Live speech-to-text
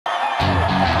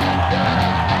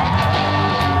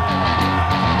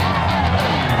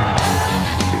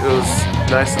It was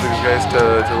nice of these guys to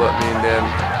let me and Dan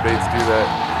Bates do that.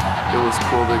 It was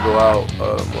cool to go out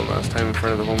one last time in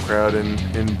front of the home crowd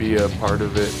and be a part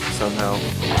of it somehow.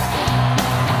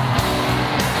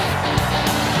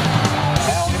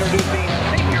 Now introducing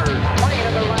seniors playing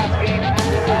in their last game.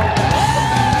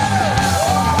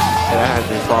 I had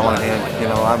been following him. You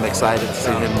know, I'm excited to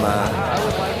see him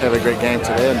have a great game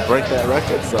today and break that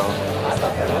record. So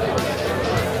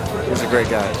he's a great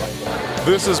guy.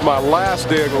 This is my last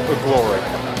day of glory.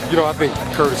 You know, I think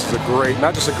Curtis is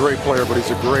not just a great player, but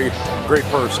he's a great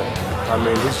person. I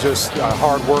mean, he's just a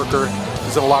hard worker.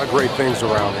 He's done a lot of great things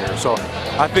around here. So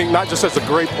I think not just as a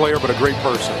great player, but a great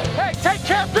person. Hey, take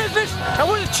care of business, and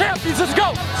we're the champions. Let's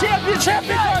go. Champions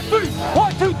on 3.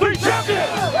 1, 2, 3, champions.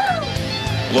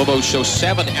 Lobos show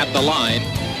 7 at the line.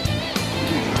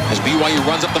 As BYU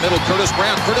runs up the middle, Curtis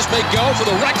Brown. Curtis may go for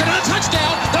the record and a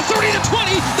touchdown. The 30 to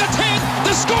 20, the 10,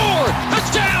 the score.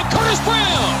 Touchdown, Curtis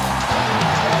Brown.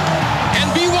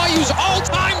 And BYU's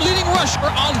all-time leading rusher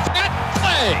on that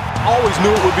play. Always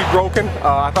knew it would be broken.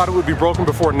 I thought it would be broken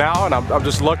before now, and I'm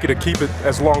just lucky to keep it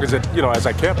as long as as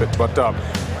I kept it. But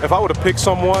if I would have picked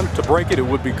someone to break it, it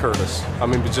would be Curtis. I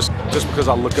mean, just because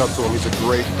I look up to him, he's a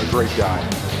great guy.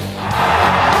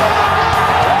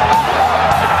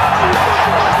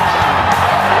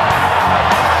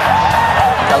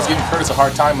 I was giving Curtis a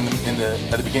hard time at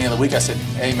the beginning of the week. I said,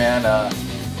 "Hey man,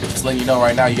 just letting you know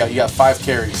right now, you got 5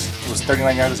 carries. It was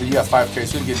 39 yards. I said, you got 5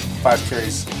 carries. If you didn't get 5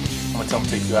 carries, I'm gonna tell him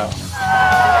to take you out."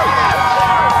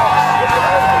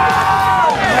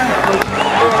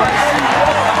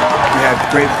 We had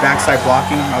great backside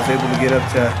blocking. I was able to get up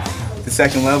to the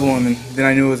second level, and then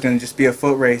I knew it was going to just be a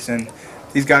foot race. And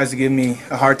these guys have given me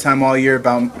a hard time all year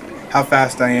about how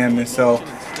fast I am, and so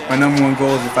my number one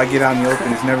goal is if I get out in the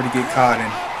open is never to get caught, and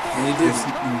just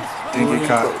didn't get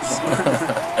caught.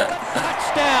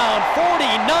 Touchdown,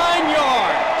 49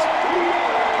 yards.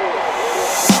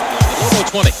 Lobo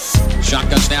 20.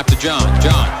 Shotgun snap to John.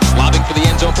 John lobbing for the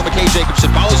end zone for McKay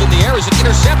Jacobson. Ball is in the air. Is it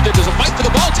intercepted? There's a fight for the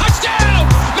ball. Touchdown!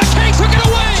 McKay took it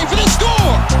away for the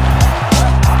score.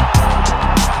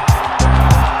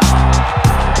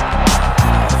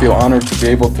 I feel honored to be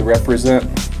able to represent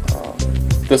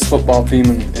this football team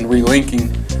in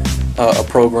relinking a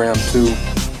program to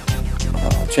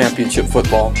championship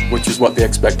football, which is what the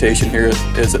expectation here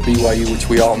is at BYU, which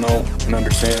we all know and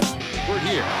understand. We're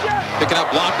here. Picking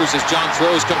up blockers as John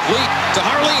throws complete to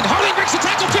Harleen. Harleen breaks the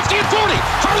tackle, 50 and 40.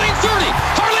 Harleen 30.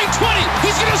 Harleen 20.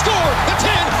 He's going to score. The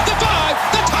 10, the 5,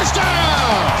 the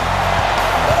touchdown.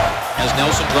 As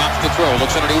Nelson drops the throw,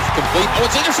 looks underneath, complete. Oh,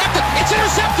 it's intercepted. It's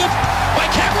intercepted by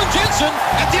Cameron Jensen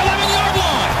at the 11-yard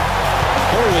line.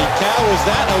 Holy cow, was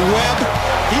that a web?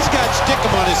 He's got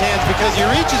stickum on his hands because he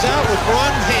reaches out with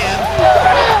one hand.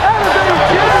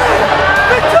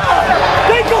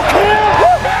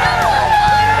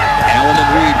 Allen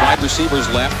and Reed, wide receivers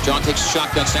left. John takes a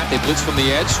shotgun snap. They blitz from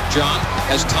the edge. John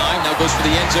has time, now goes for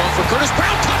the end zone for Curtis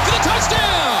Brown. Top for the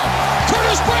touchdown!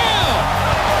 Curtis Brown!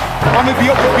 I'm going to be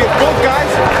open with both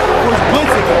guys was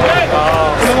blitzing.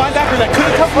 And the linebacker that could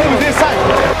have come from was inside.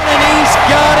 And he's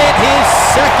got it, his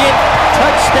second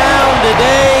touchdown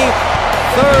today.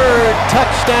 3rd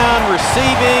touchdown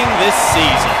receiving this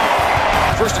season.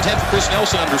 First and 10 for Chris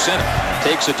Nelson under center.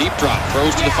 Takes a deep drop,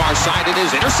 throws to the far side. It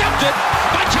is intercepted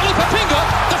by Kelly Papinga.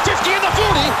 The 50 and the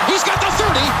 40. He's got the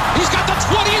 30. He's got the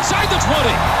 20 inside the 20.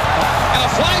 And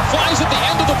a flag flies at the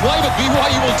end of the play, but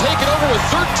BYU will take it over with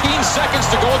 13 seconds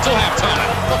to go until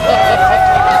halftime.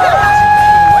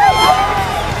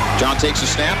 John takes a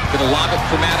snap, going to lob it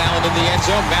for Matt Allen in the end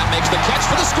zone. Matt makes the catch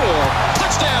for the score.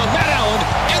 Touchdown, Matt Allen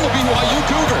and the BYU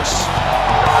Cougars.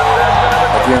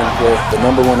 Again, with the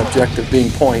number one objective being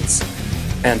points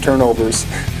and turnovers,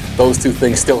 those two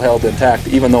things still held intact,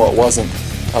 even though it wasn't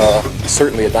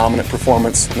certainly a dominant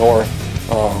performance nor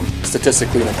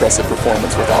statistically an impressive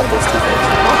performance without those two things.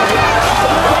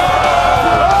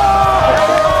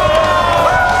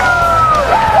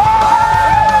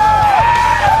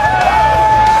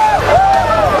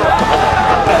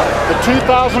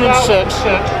 2006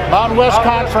 Mountain West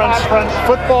Conference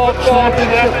Football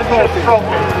Championship Trophy.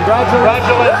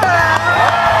 Congratulations.